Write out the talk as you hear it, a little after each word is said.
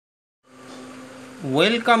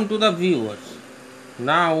Welcome to the viewers.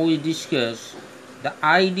 Now we discuss the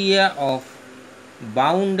idea of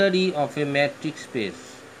boundary of a metric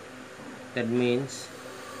space. That means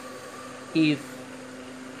if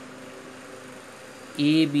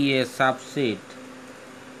A be a subset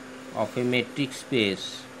of a metric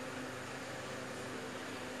space,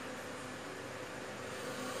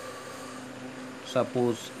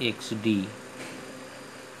 suppose XD,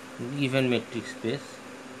 given metric space,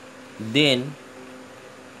 then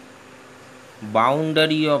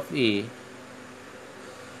boundary of A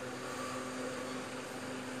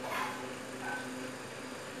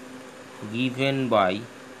given by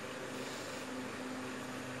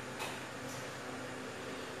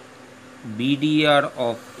BDR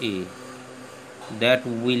of A, that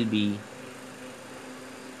will be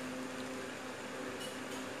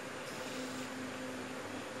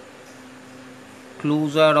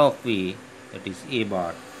closure of A, that is A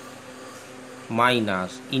bar,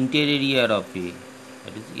 minus interior of A,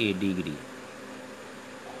 that is A degree,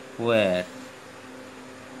 where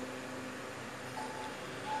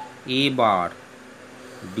A bar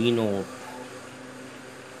denote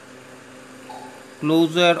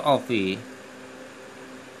closure of A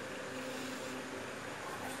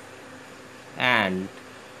and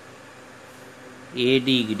A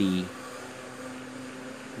degree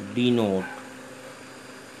denote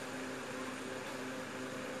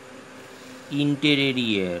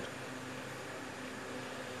interior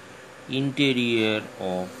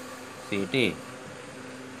of set A,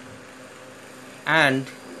 and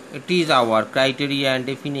it is our criteria and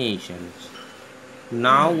definitions.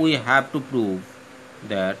 Now we have to prove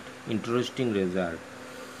that interesting result,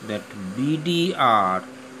 that BDR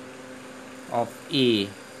of A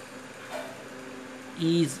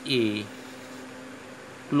is a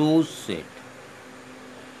closed set.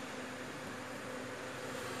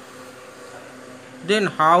 Then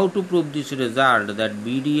how to prove this result, that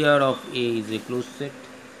BDR of A is a closed set?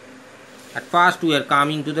 At first we are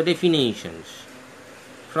coming to the definitions.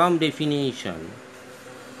 From definition,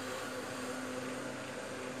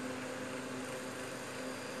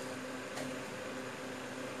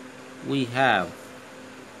 we have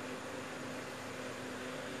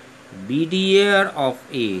BDR of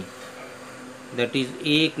A, that is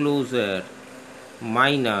A closure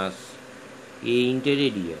minus A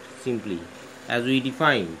interior, simply as we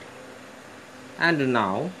defined. And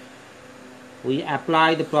now we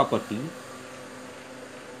apply the property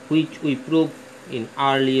which we proved in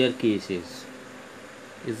earlier cases,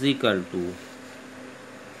 is equal to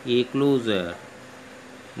A closure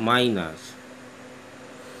minus,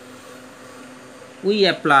 we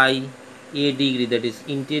apply A degree, that is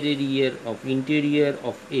interior of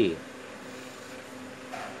A,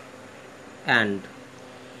 and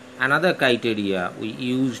another criteria we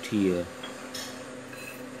used here,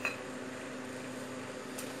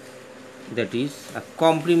 that is a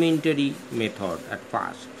complementary method at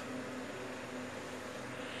first.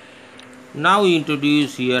 Now we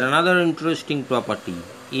introduce here another interesting property,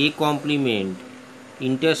 A complement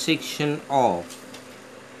intersection of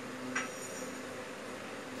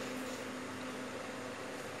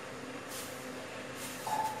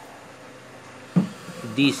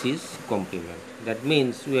this is complement. That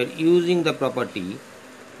means we are using the property,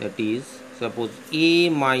 that is, suppose A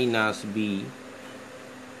minus B,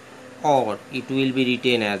 or it will be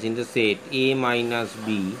written as in the set A minus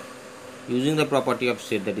B, using the property of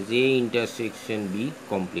set, that is A intersection B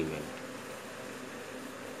complement,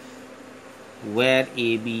 where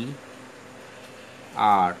AB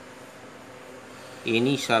are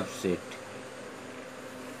any subset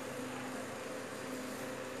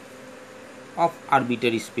of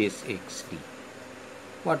arbitrary space XD,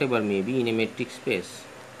 whatever may be in a metric space.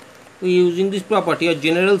 We are using this property, or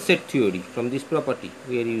general set theory. From this property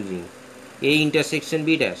we are using A intersection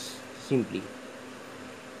B dash, simply,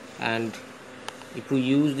 and if we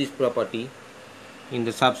use this property in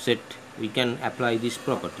the subset, we can apply this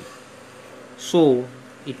property. So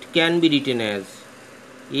it can be written as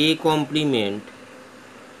A complement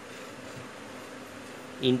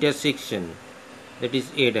intersection, that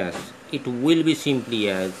is A dash, it will be simply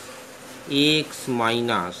as X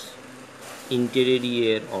minus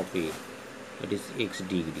interior of A, that is X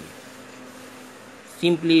degree,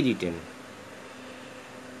 simply written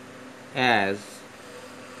as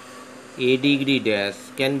A degree dash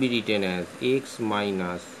can be written as X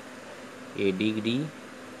minus A degree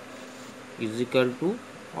is equal to,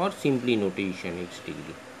 or simply notation, X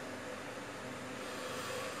degree,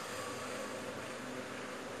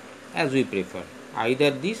 as we prefer,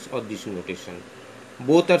 either this or this notation,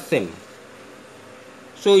 both are same.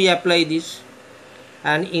 So we apply this.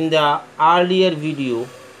 And in the earlier video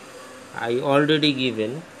I already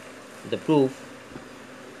given the proof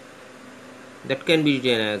that can be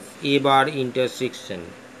written as A bar intersection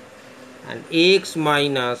and Ax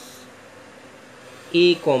minus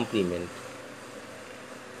A complement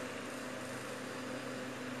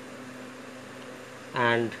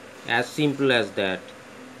and as simple as that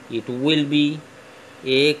it will be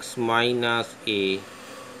X minus A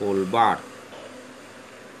whole bar,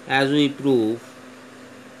 as we prove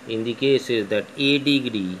in the cases that A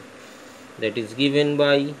degree that is given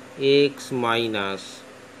by X minus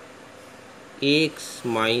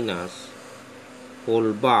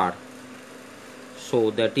whole bar,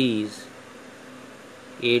 so that is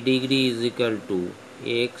A degree is equal to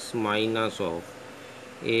X minus of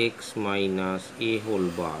X minus A whole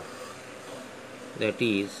bar, that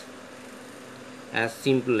is as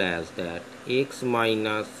simple as that X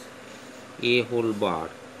minus A whole bar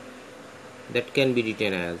that can be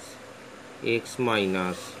written as X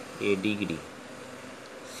minus A degree,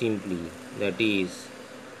 simply that is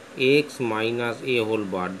X minus A whole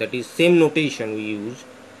bar, that is same notation we use,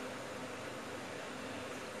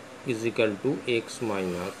 is equal to X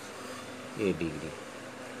minus A degree.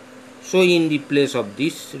 So in the place of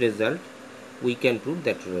this result we can prove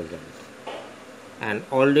that result. And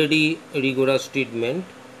already rigorous treatment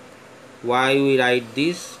why we write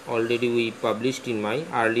this already we published in my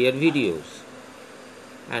earlier videos,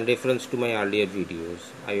 and reference to my earlier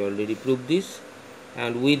videos I already proved this,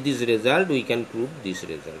 and with this result we can prove this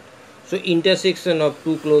result. So intersection of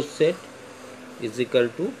two closed set is equal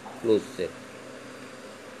to closed set.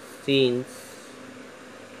 Since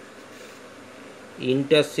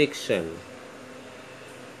intersection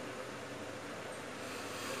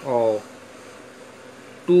of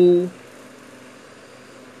two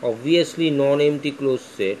obviously non-empty closed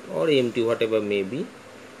set or empty, whatever may be,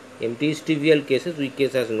 empty is trivial cases, we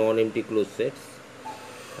case as non-empty closed sets,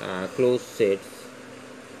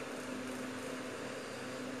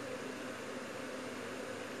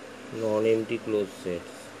 non-empty closed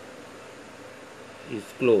sets is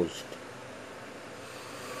closed,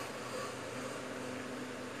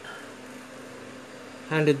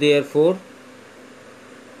 and therefore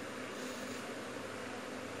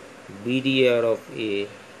BDR of A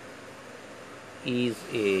is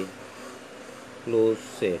a closed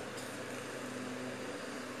set,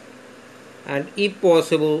 and if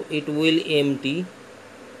possible it will empty,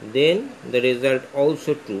 then the result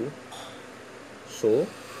also true. So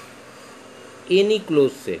any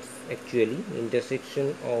closed sets, actually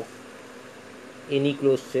intersection of any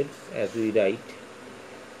closed sets, as we write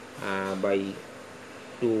by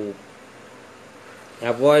to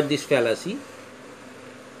avoid this fallacy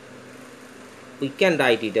we can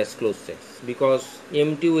write it as closed sets because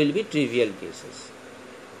empty will be trivial cases.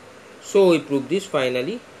 So we prove this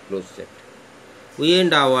finally closed set. We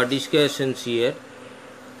end our discussions here.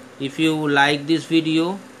 If you like this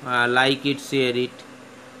video, like it, share it,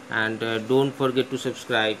 and don't forget to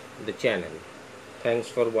subscribe the channel. Thanks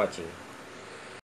for watching.